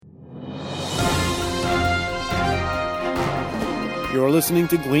You're listening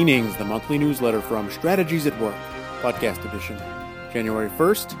to Gleanings, the monthly newsletter from Strategies at Work, podcast edition, January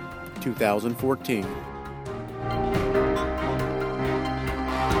 1st, 2014.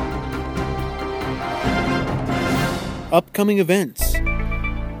 Upcoming events.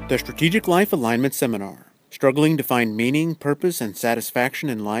 The Strategic Life Alignment Seminar. Struggling to find meaning, purpose, and satisfaction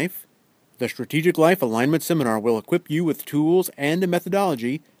in life? The Strategic Life Alignment Seminar will equip you with tools and a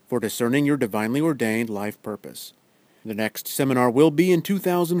methodology for discerning your divinely ordained life purpose. The next seminar will be in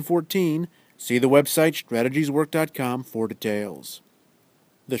 2014. See the website strategieswork.com for details.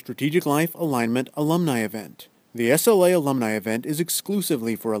 The Strategic Life Alignment Alumni Event. The SLA Alumni Event is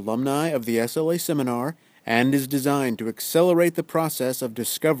exclusively for alumni of the SLA Seminar and is designed to accelerate the process of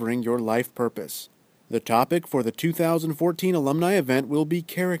discovering your life purpose. The topic for the 2014 Alumni Event will be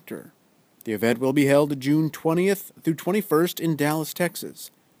character. The event will be held June 20th through 21st in Dallas,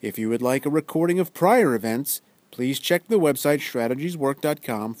 Texas. If you would like a recording of prior events, please check the website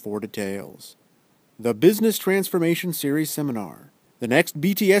strategieswork.com for details. The Business Transformation Series Seminar. The next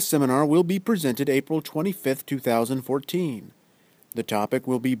BTS seminar will be presented April 25th, 2014. The topic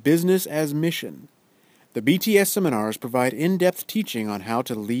will be Business as Mission. The BTS seminars provide in-depth teaching on how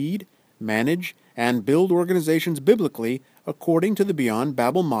to lead, manage, and build organizations biblically according to the Beyond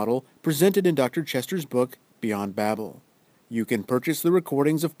Babel model presented in Dr. Chester's book, Beyond Babel. You can purchase the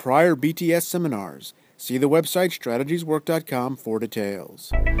recordings of prior BTS seminars. See the website strategieswork.com for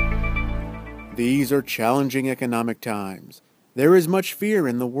details. These are challenging economic times. There is much fear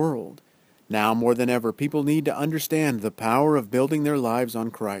in the world. Now more than ever, people need to understand the power of building their lives on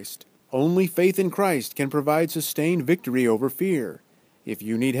Christ. Only faith in Christ can provide sustained victory over fear. If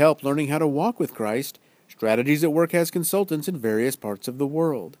you need help learning how to walk with Christ, Strategies at Work has consultants in various parts of the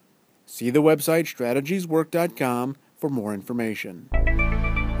world. See the website strategieswork.com for more information.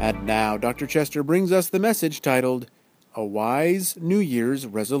 And now, Dr. Chester brings us the message titled, A Wise New Year's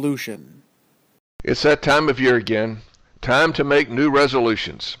Resolution. It's that time of year again. Time to make new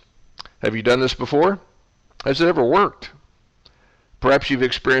resolutions. Have you done this before? Has it ever worked? Perhaps you've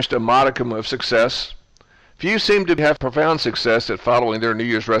experienced a modicum of success. Few seem to have profound success at following their New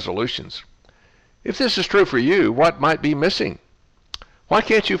Year's resolutions. If this is true for you, what might be missing? Why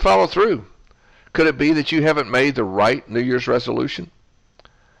can't you follow through? Could it be that you haven't made the right New Year's resolution?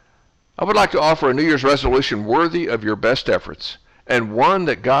 I would like to offer a New Year's resolution worthy of your best efforts, and one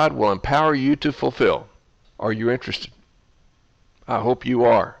that God will empower you to fulfill. Are you interested? I hope you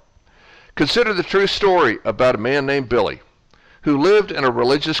are. Consider the true story about a man named Billy, who lived in a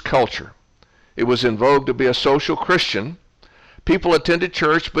religious culture. It was in vogue to be a social Christian. People attended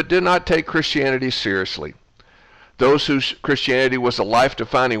church but did not take Christianity seriously. Those whose Christianity was a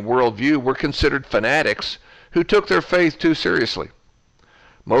life-defining worldview were considered fanatics who took their faith too seriously.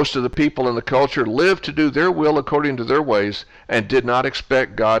 Most of the people in the culture lived to do their will according to their ways and did not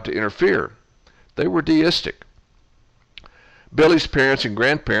expect God to interfere. They were deistic. Billy's parents and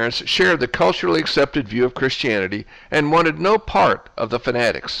grandparents shared the culturally accepted view of Christianity and wanted no part of the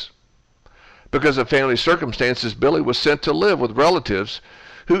fanatics. Because of family circumstances, Billy was sent to live with relatives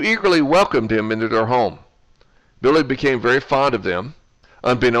who eagerly welcomed him into their home. Billy became very fond of them.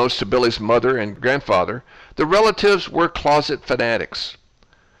 Unbeknownst to Billy's mother and grandfather, the relatives were closet fanatics.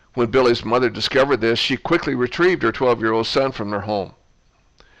 When Billy's mother discovered this, she quickly retrieved her 12-year-old son from their home.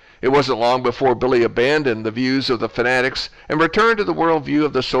 It wasn't long before Billy abandoned the views of the fanatics and returned to the worldview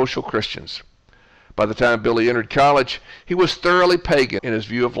of the social Christians. By the time Billy entered college, he was thoroughly pagan in his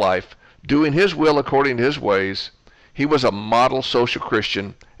view of life, doing his will according to his ways. He was a model social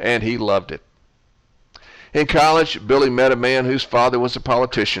Christian, and he loved it. In college, Billy met a man whose father was a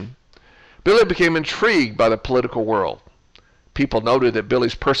politician. Billy became intrigued by the political world. People noted that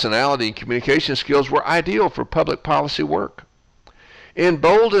Billy's personality and communication skills were ideal for public policy work.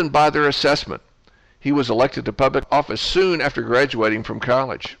 Emboldened by their assessment, he was elected to public office soon after graduating from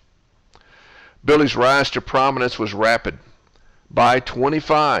college. Billy's rise to prominence was rapid. By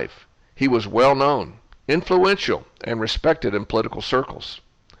 25, he was well known, influential, and respected in political circles.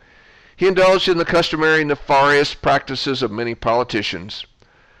 He indulged in the customary nefarious practices of many politicians.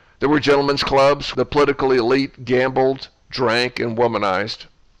 There were gentlemen's clubs, the political elite gambled, drank, and womanized.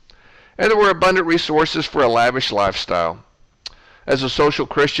 And there were abundant resources for a lavish lifestyle. As a social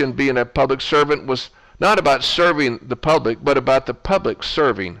Christian, being a public servant was not about serving the public, but about the public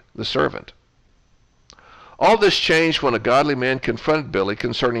serving the servant. All this changed when a godly man confronted Billy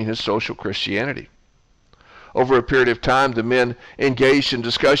concerning his social Christianity. Over a period of time, the men engaged in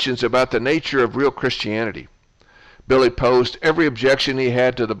discussions about the nature of real Christianity. Billy posed every objection he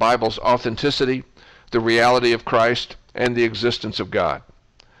had to the Bible's authenticity, the reality of Christ, and the existence of God.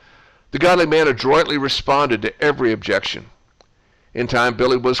 The godly man adroitly responded to every objection. In time,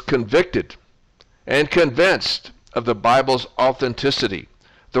 Billy was convicted and convinced of the Bible's authenticity,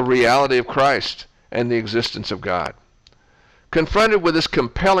 the reality of Christ, and the existence of God. Confronted with this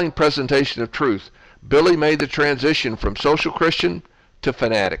compelling presentation of truth, Billy made the transition from social Christian to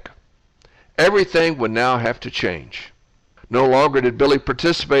fanatic. Everything would now have to change. No longer did Billy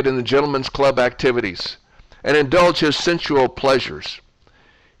participate in the gentlemen's club activities and indulge his sensual pleasures.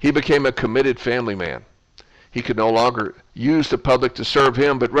 He became a committed family man. He could no longer use the public to serve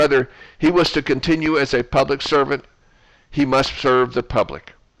him, but rather he was to continue as a public servant. He must serve the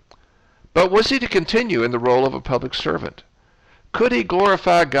public. But was he to continue in the role of a public servant? Could he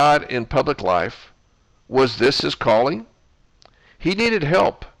glorify God in public life? Was this his calling? He needed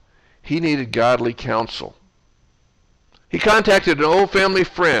help. He needed godly counsel. He contacted an old family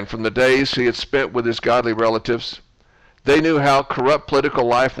friend from the days he had spent with his godly relatives. They knew how corrupt political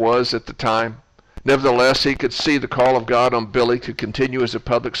life was at the time. Nevertheless, he could see the call of God on Billy to continue as a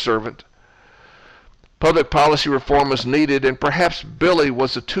public servant. Public policy reform was needed, and perhaps Billy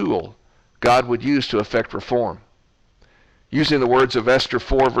was a tool God would use to effect reform. Using the words of Esther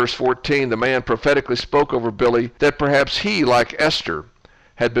 4, verse 14, the man prophetically spoke over Billy that perhaps he, like Esther,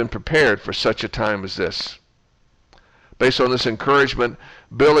 had been prepared for such a time as this. Based on this encouragement,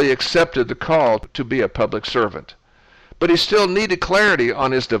 Billy accepted the call to be a public servant. But he still needed clarity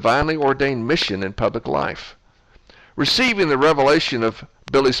on his divinely ordained mission in public life. Receiving the revelation of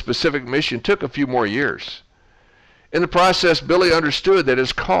Billy's specific mission took a few more years. In the process, Billy understood that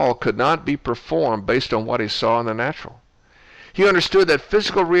his call could not be performed based on what he saw in the natural. He understood that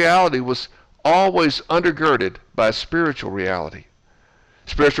physical reality was always undergirded by spiritual reality.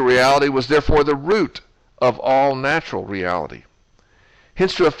 Spiritual reality was therefore the root of all natural reality.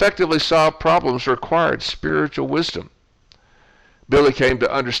 Hence, to effectively solve problems required spiritual wisdom. Billy came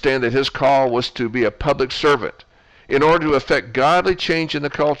to understand that his call was to be a public servant in order to effect godly change in the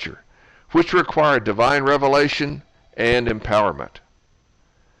culture, which required divine revelation and empowerment.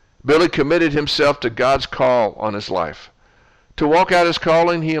 Billy committed himself to God's call on his life. To walk out his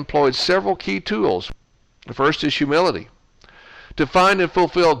calling, he employed several key tools. The first is humility. To find and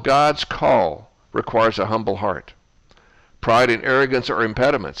fulfill God's call requires a humble heart. Pride and arrogance are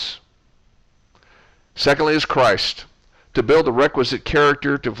impediments. Secondly is Christ. To build the requisite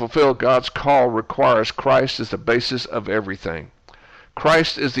character to fulfill God's call requires Christ as the basis of everything.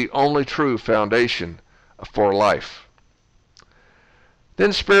 Christ is the only true foundation for life.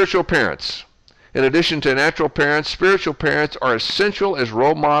 Then spiritual parents. In addition to natural parents, spiritual parents are essential as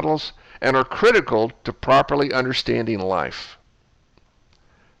role models and are critical to properly understanding life.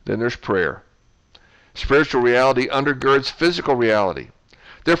 Then there's prayer. Spiritual reality undergirds physical reality.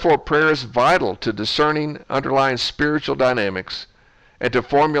 Therefore, prayer is vital to discerning underlying spiritual dynamics and to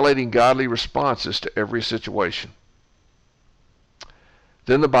formulating godly responses to every situation.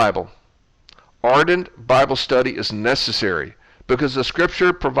 Then the Bible. Ardent Bible study is necessary because the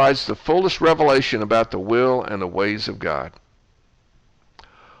Scripture provides the fullest revelation about the will and the ways of God.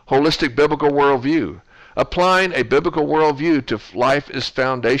 Holistic biblical worldview. Applying a biblical worldview to life is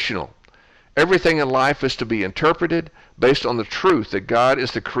foundational. Everything in life is to be interpreted based on the truth that God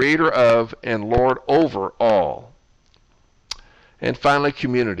is the creator of and Lord over all. And finally,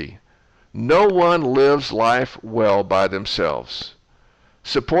 community. No one lives life well by themselves.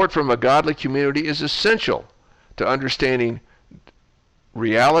 Support from a godly community is essential to understanding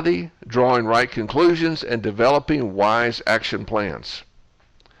reality, drawing right conclusions, and developing wise action plans.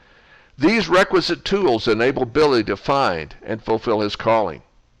 These requisite tools enable Billy to find and fulfill his calling.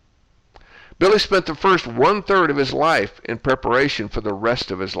 Billy spent the first 1/3 of his life in preparation for the rest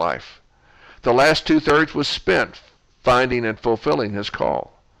of his life. The last 2/3 was spent finding and fulfilling his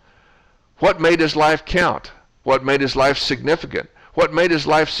call. What made his life count? What made his life significant? What made his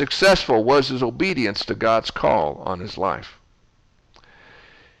life successful was his obedience to God's call on his life.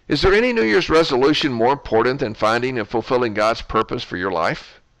 Is there any New Year's resolution more important than finding and fulfilling God's purpose for your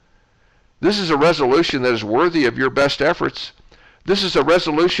life? This is a resolution that is worthy of your best efforts. This is a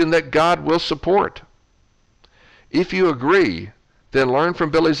resolution that God will support. If you agree, then learn from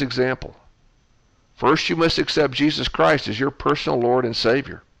Billy's example. First, you must accept Jesus Christ as your personal Lord and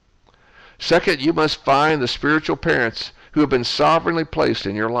Savior. Second, you must find the spiritual parents who have been sovereignly placed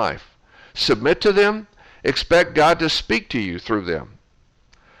in your life. Submit to them. Expect God to speak to you through them.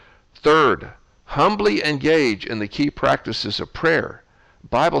 Third, humbly engage in the key practices of prayer,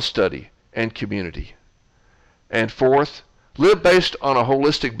 Bible study, and community. And fourth, live based on a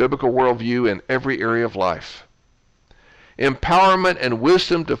holistic biblical worldview in every area of life. Empowerment and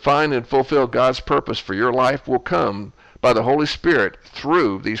wisdom to find and fulfill God's purpose for your life will come by the Holy Spirit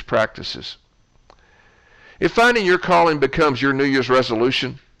through these practices. If finding your calling becomes your New Year's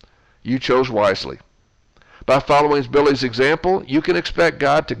resolution, you chose wisely. By following Billy's example, you can expect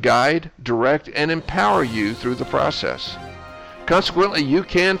God to guide, direct, and empower you through the process. Consequently, you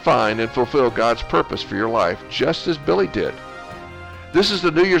can find and fulfill God's purpose for your life, just as Billy did. This is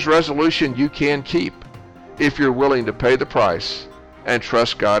the New Year's resolution you can keep if you're willing to pay the price and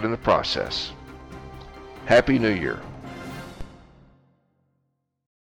trust God in the process. Happy New Year.